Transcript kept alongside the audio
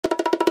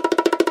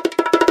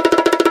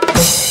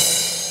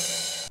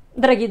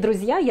Дорогие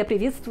друзья, я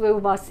приветствую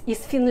вас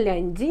из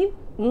Финляндии,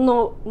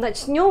 но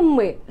начнем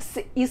мы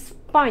с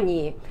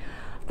Испании.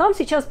 Там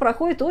сейчас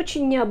проходит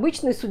очень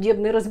необычное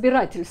судебное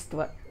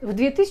разбирательство. В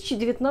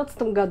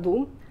 2019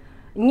 году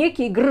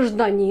некий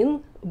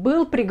гражданин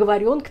был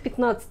приговорен к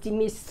 15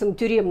 месяцам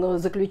тюремного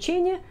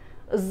заключения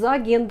за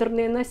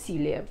гендерное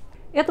насилие.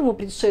 Этому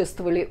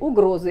предшествовали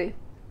угрозы,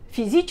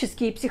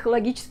 физические и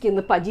психологические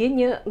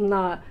нападения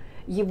на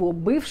его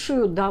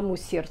бывшую даму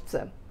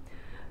сердца.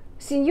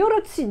 Сеньор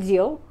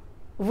отсидел,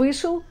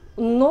 вышел,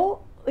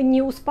 но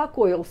не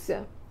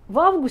успокоился. В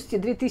августе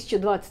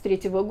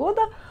 2023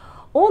 года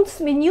он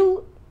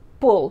сменил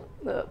пол,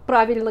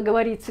 правильно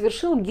говорить,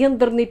 совершил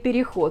гендерный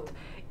переход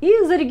и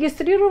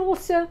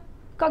зарегистрировался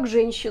как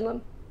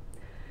женщина.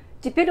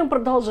 Теперь он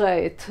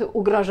продолжает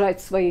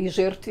угрожать своей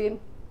жертве,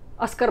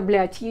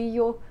 оскорблять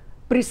ее,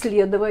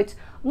 преследовать,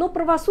 но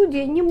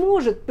правосудие не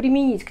может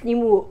применить к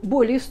нему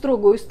более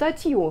строгую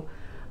статью,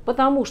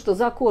 потому что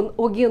закон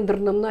о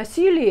гендерном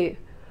насилии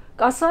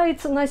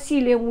касается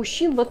насилия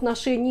мужчин в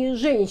отношении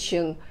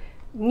женщин.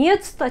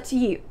 Нет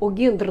статьи о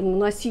гендерном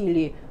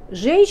насилии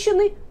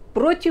женщины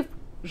против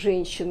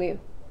женщины.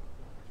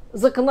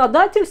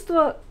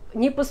 Законодательство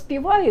не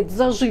поспевает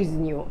за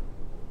жизнью.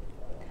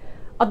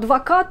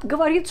 Адвокат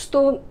говорит,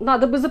 что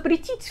надо бы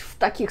запретить в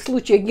таких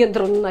случаях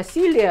гендерного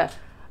насилия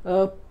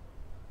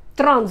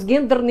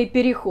трансгендерный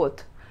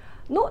переход.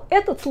 Но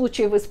этот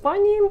случай в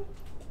Испании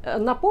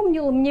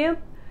напомнил мне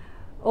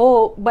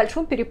о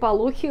большом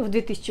переполохе в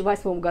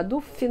 2008 году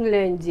в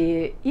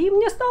Финляндии. И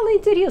мне стало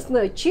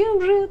интересно, чем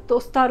же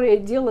то старое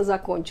дело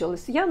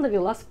закончилось. Я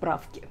навела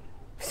справки.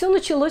 Все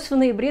началось в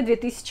ноябре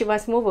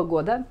 2008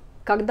 года,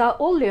 когда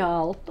Олли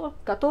Aalto,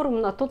 которому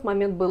на тот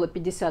момент было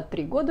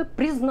 53 года,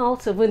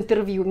 признался в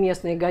интервью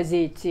местной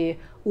газете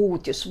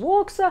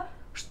Uutisvuoksa,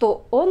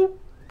 что он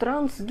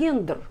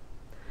трансгендер.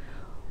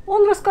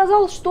 Он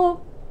рассказал,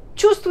 что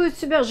чувствует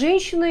себя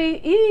женщиной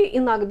и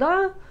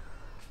иногда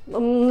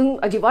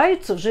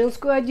одевается в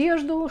женскую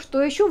одежду,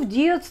 что еще в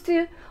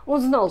детстве он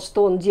знал,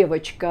 что он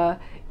девочка,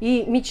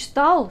 и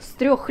мечтал, с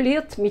 3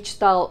 лет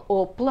мечтал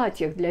о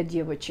платьях для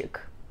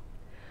девочек.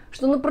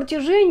 Что на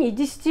протяжении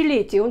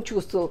десятилетий он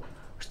чувствовал,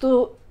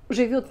 что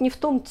живет не в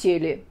том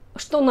теле,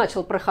 что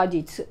начал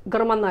проходить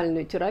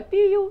гормональную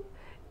терапию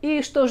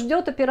и что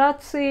ждет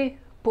операции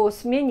по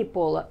смене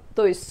пола,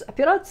 то есть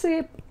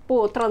операции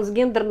по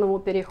трансгендерному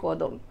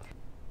переходу.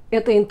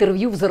 Это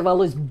интервью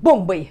взорвалось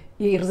бомбой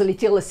и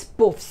разлетелось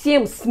по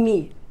всем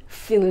СМИ в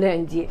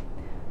Финляндии.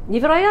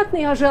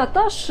 Невероятный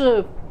ажиотаж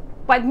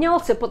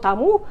поднялся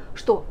потому,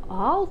 что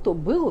Aalto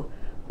был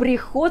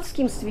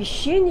приходским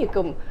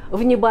священником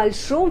в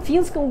небольшом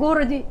финском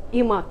городе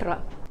Иматра.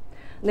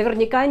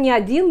 Наверняка ни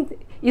один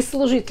из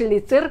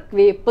служителей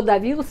церкви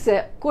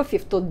подавился кофе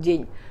в тот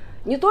день.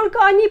 Не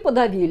только они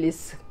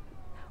подавились.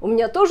 У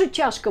меня тоже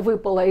чашка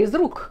выпала из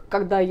рук,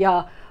 когда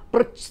я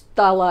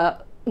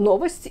прочитала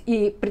новость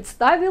и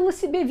представила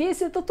себе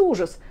весь этот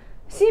ужас.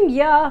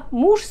 Семья,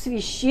 муж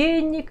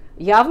священник,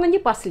 явно не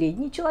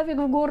последний человек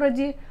в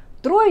городе,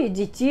 3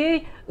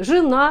 детей,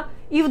 жена,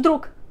 и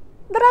вдруг: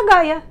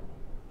 «Дорогая,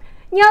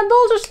 не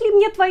одолжишь ли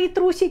мне твои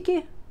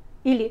трусики?»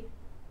 Или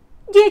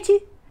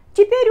 «Дети,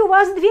 теперь у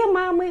вас 2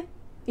 мамы»,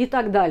 и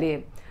так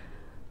далее.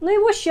 На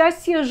его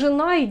счастье,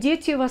 жена и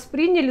дети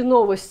восприняли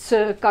новость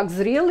как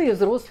зрелые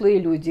взрослые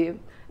люди,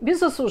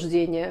 без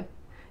осуждения.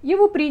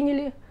 Его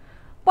приняли.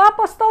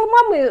 Папа стал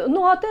мамой,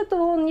 но от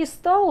этого он не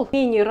стал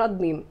менее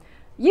родным.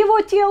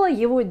 Его тело,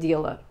 его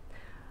дело.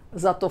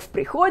 Зато в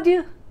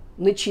приходе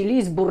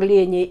начались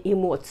бурления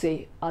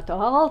эмоций. От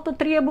Aalto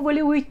требовали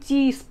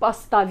уйти с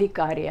поста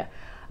викария.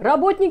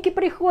 Работники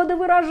прихода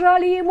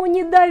выражали ему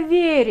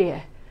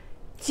недоверие.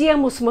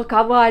 Тему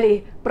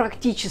смаковали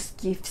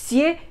практически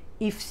все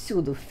и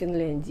всюду в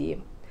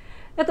Финляндии.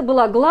 Это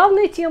была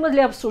главная тема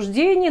для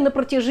обсуждения на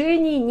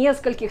протяжении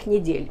нескольких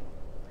недель.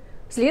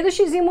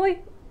 Следующей зимой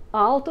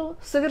Aalto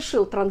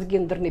совершил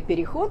трансгендерный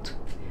переход,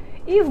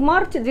 и в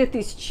марте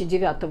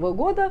 2009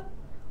 года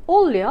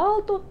Олли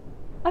Aalto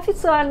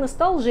официально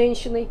стал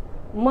женщиной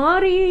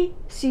Марией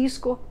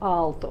Сиско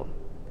Aalto.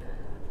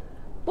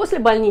 После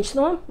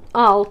больничного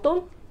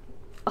Aalto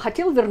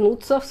хотел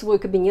вернуться в свой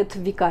кабинет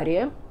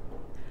викария.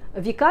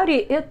 Викарий –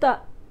 это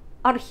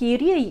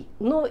архиерей,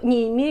 но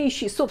не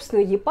имеющий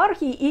собственной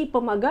епархии и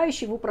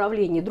помогающий в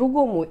управлении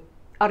другому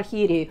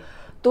архиерею.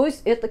 То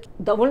есть это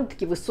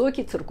довольно-таки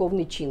высокий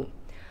церковный чин.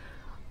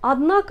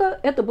 Однако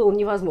это было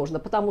невозможно,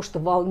 потому что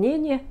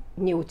волнения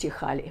не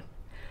утихали.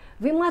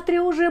 В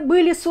Иматре уже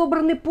были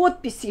собраны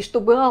подписи,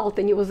 чтобы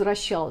Aalto не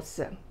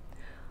возвращался.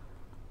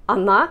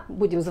 Она,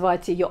 будем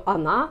звать ее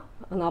она,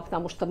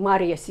 потому что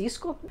Мария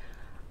Сиско,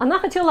 она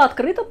хотела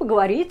открыто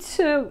поговорить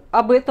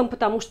об этом,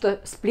 потому что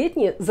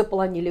сплетни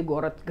заполонили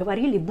город.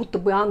 Говорили, будто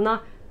бы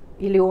она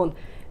или он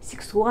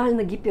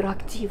сексуально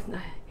гиперактивная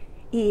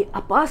и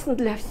опасна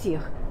для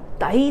всех,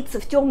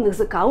 таится в темных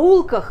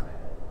закоулках,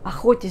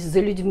 охотясь за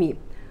людьми.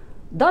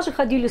 Даже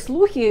ходили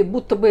слухи,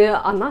 будто бы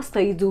она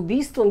стоит за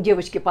убийством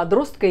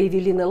девочки-подростка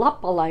Эвелины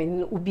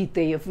Лаппалайн,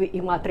 убитой в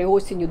Иматре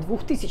осенью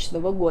 2000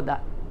 года.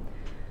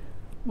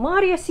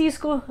 Мария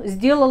Сиско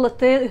сделала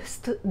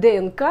тест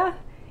ДНК,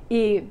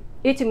 и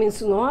этим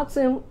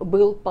инсинуациям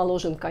был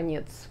положен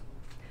конец.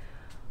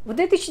 В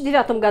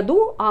 2009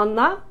 году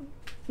она,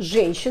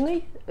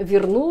 женщиной,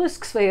 вернулась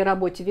к своей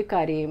работе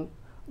викарием,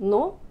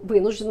 но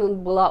вынуждена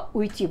была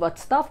уйти в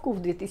отставку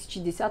в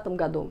 2010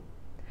 году.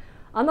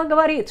 Она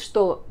говорит,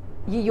 что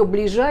ее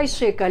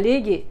ближайшие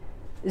коллеги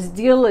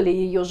сделали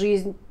ее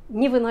жизнь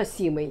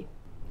невыносимой.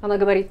 Она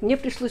говорит: мне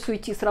пришлось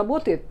уйти с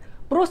работы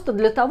просто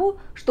для того,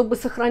 чтобы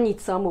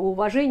сохранить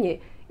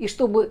самоуважение и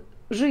чтобы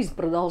жизнь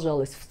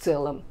продолжалась в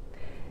целом.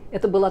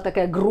 Это была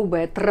такая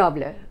грубая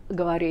травля,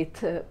 говорит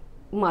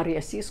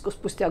Мария Сиско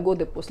спустя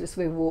годы после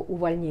своего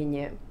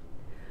увольнения.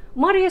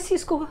 Мария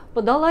Сиско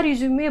подала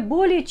резюме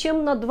более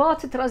чем на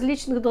 20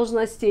 различных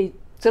должностей,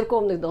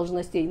 церковных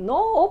должностей,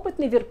 но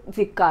опытный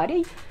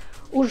викарий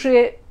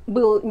уже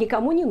был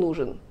никому не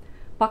нужен,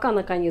 пока,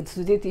 наконец,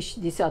 в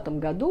 2010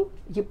 году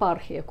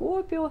епархия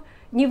Куопио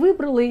не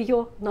выбрала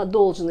ее на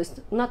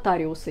должность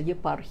нотариуса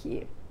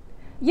епархии.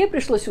 Ей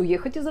пришлось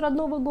уехать из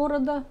родного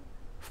города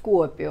в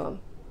Куопио.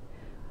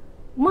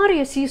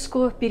 Мария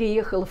Сиско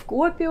переехала в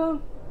Куопио,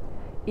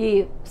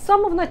 и с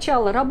самого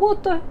начала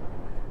работа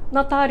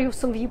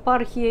нотариусом в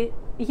епархии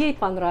ей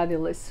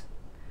понравилась.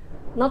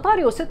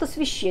 Нотариус – это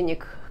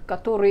священник,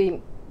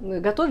 который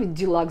готовит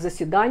дела к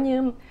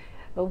заседаниям,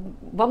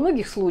 во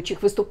многих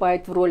случаях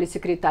выступает в роли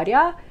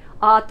секретаря,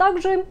 а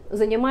также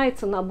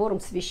занимается набором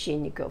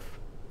священников.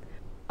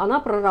 Она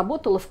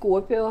проработала в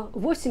Куопио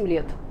 8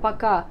 лет,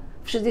 пока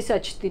в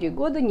 64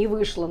 года не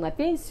вышла на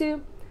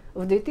пенсию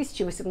в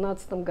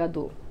 2018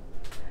 году.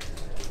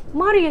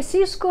 Мария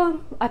Сиско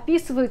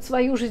описывает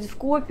свою жизнь в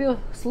Куопио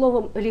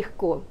словом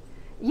 «легко».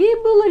 Ей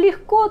было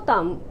легко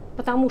там,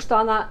 потому что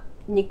она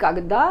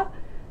никогда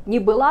не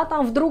была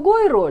там в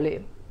другой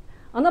роли.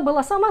 Она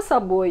была сама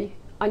собой,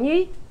 о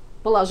ней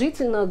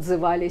положительно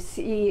отзывались,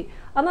 и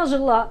она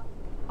жила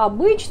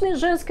обычной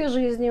женской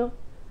жизнью,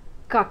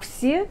 как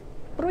все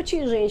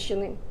прочие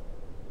женщины.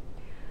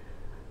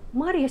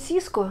 Мария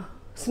Сиско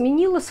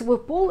сменила свой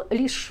пол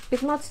лишь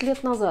 15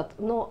 лет назад,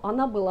 но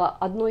она была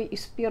одной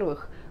из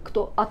первых,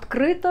 кто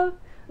открыто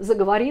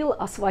заговорил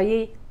о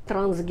своей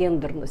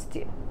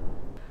трансгендерности.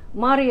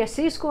 Мария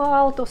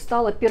Сиско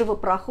стала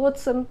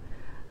первопроходцем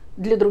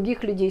для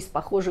других людей с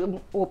похожим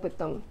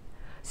опытом.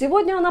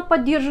 Сегодня она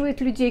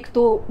поддерживает людей,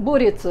 кто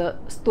борется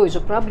с той же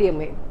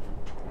проблемой.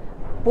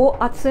 По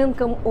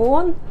оценкам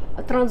ООН,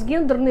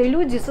 трансгендерные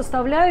люди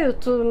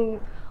составляют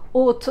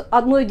от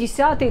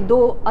 0,1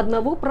 до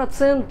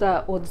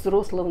 1% от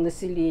взрослого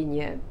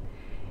населения.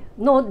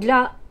 Но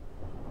для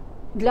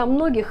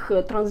многих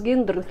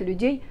трансгендерных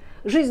людей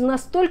жизнь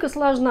настолько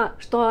сложна,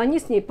 что они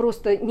с ней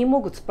просто не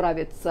могут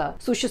справиться.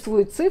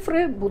 Существуют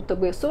цифры, будто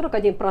бы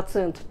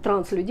 41%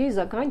 транслюдей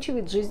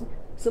заканчивает жизнь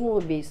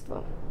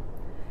самоубийством.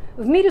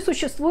 В мире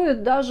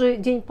существует даже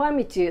День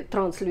памяти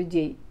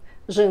транслюдей,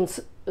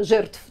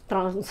 жертв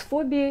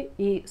трансфобии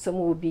и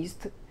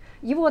самоубийств.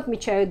 Его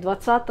отмечают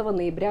 20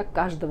 ноября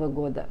каждого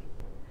года.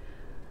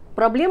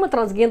 Проблема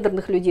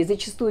трансгендерных людей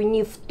зачастую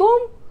не в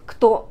том,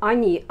 кто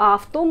они, а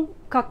в том,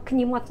 как к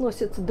ним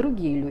относятся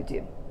другие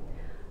люди.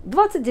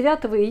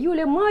 29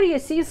 июля Мария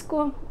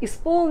Сиско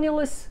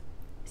исполнилось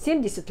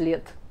 70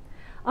 лет.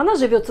 Она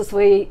живет со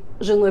своей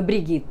женой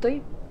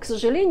Бригиттой. К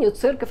сожалению,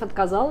 церковь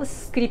отказалась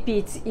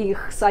скрепить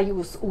их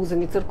союз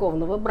узами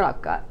церковного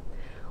брака.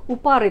 У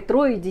пары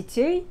 3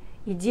 детей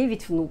и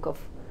 9 внуков.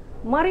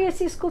 Мария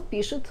Сиско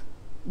пишет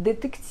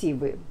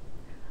детективы.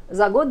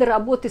 За годы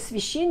работы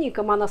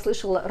священником она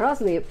слышала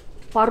разные,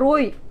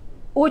 порой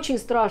очень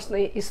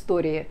страшные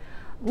истории,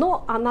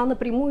 но она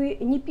напрямую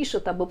не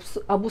пишет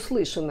об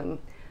услышанном.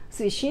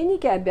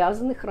 Священники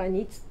обязаны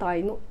хранить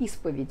тайну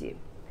исповеди.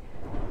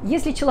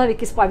 Если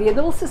человек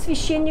исповедовался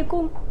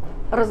священнику,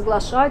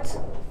 разглашать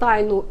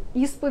тайну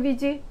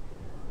исповеди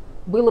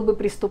было бы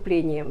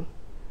преступлением.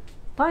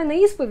 Тайна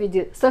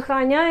исповеди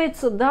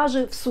сохраняется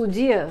даже в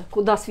суде,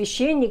 куда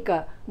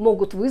священника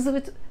могут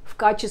вызвать в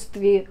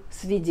качестве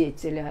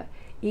свидетеля.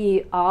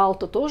 И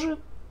Аалто тоже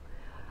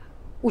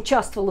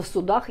участвовала в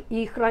судах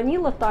и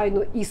хранила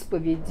тайну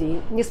исповеди,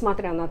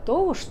 несмотря на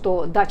то,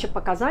 что дача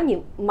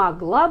показаний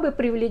могла бы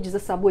привлечь за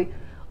собой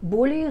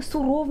более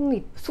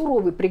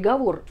суровый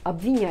приговор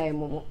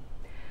обвиняемому.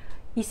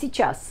 И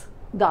сейчас,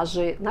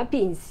 даже на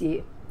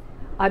пенсии,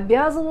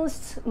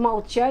 обязанность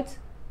молчать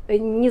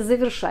не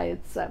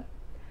завершается.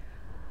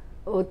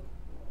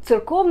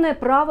 Церковное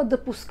право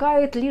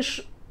допускает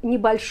лишь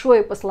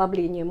небольшое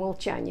послабление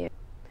молчания.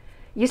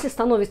 Если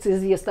становится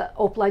известно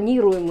о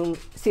планируемом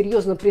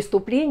серьезном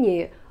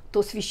преступлении,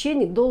 то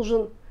священник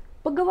должен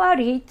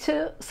поговорить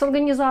с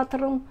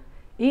организатором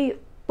и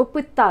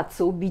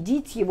попытаться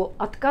убедить его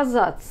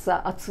отказаться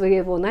от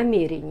своего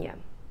намерения.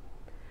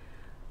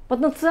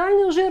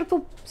 Потенциальную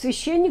жертву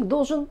священник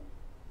должен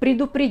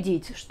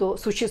предупредить, что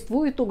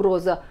существует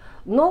угроза,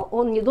 но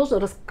он не должен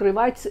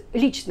раскрывать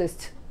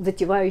личность,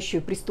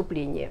 затевающую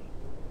преступление.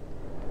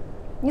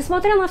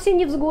 Несмотря на все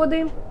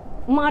невзгоды,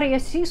 Мария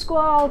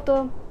Сиско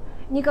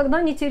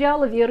никогда не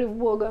теряла веры в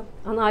Бога.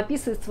 Она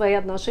описывает свои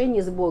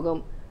отношения с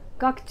Богом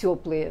как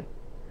теплые.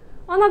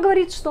 Она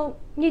говорит, что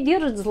не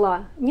держит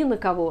зла ни на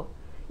кого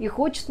и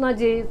хочет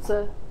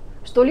надеяться,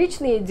 что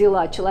личные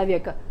дела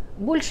человека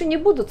больше не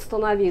будут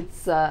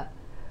становиться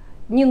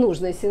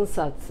ненужной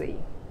сенсацией.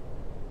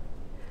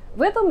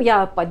 В этом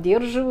я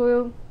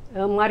поддерживаю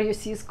Марью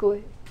Сиску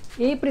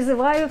и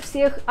призываю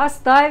всех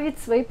оставить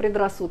свои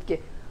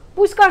предрассудки.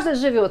 Пусть каждый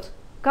живет,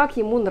 как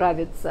ему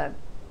нравится.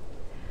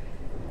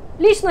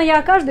 Лично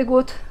я каждый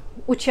год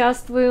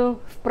участвую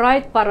в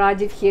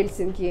прайд-параде в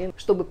Хельсинки,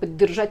 чтобы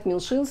поддержать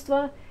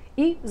меньшинство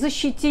и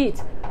защитить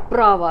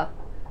право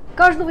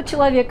каждого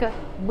человека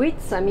быть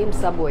самим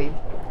собой.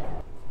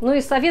 Ну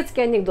и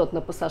советский анекдот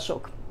на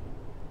пасашок.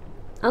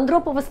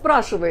 Андропова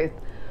спрашивает,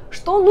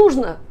 что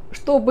нужно,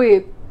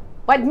 чтобы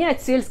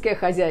поднять сельское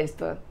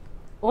хозяйство.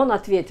 Он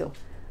ответил: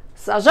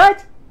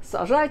 сажать,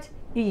 сажать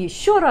и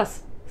еще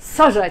раз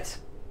сажать.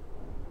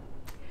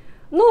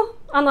 Ну,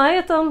 а на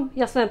этом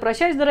я с вами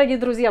прощаюсь, дорогие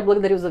друзья.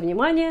 Благодарю за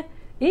внимание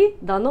и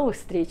до новых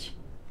встреч.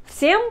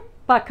 Всем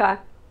пока!